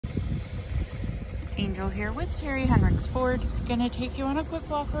Angel here with Terry Henricks Ford. Gonna take you on a quick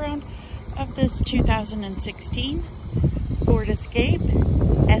walk around of this 2016 Ford Escape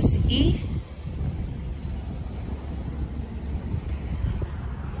SE.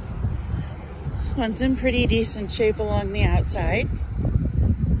 This one's in pretty decent shape along the outside.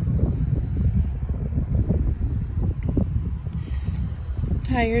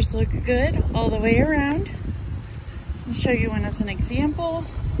 Tires look good all the way around. I'll show you one as an example.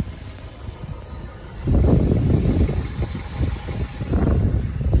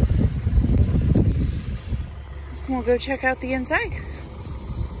 We'll go check out the inside.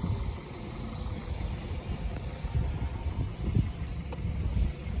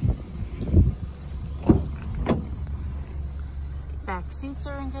 Back seats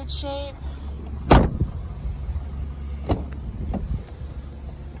are in good shape.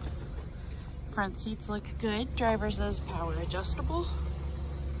 Front seats look good. Driver's is power adjustable.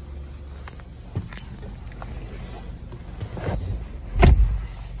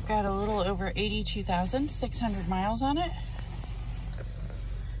 Got a little over 82,600 miles on it.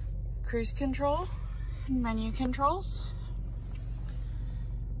 Cruise control and menu controls.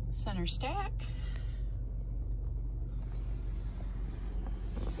 Center stack.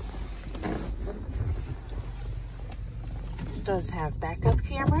 It does have backup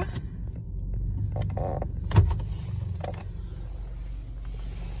camera.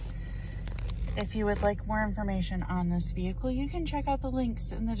 If you would like more information on this vehicle, you can check out the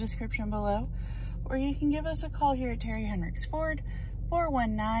links in the description below, or you can give us a call here at Terry Henricks Ford,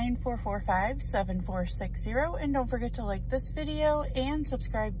 419-445-7460, and don't forget to like this video and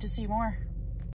subscribe to see more.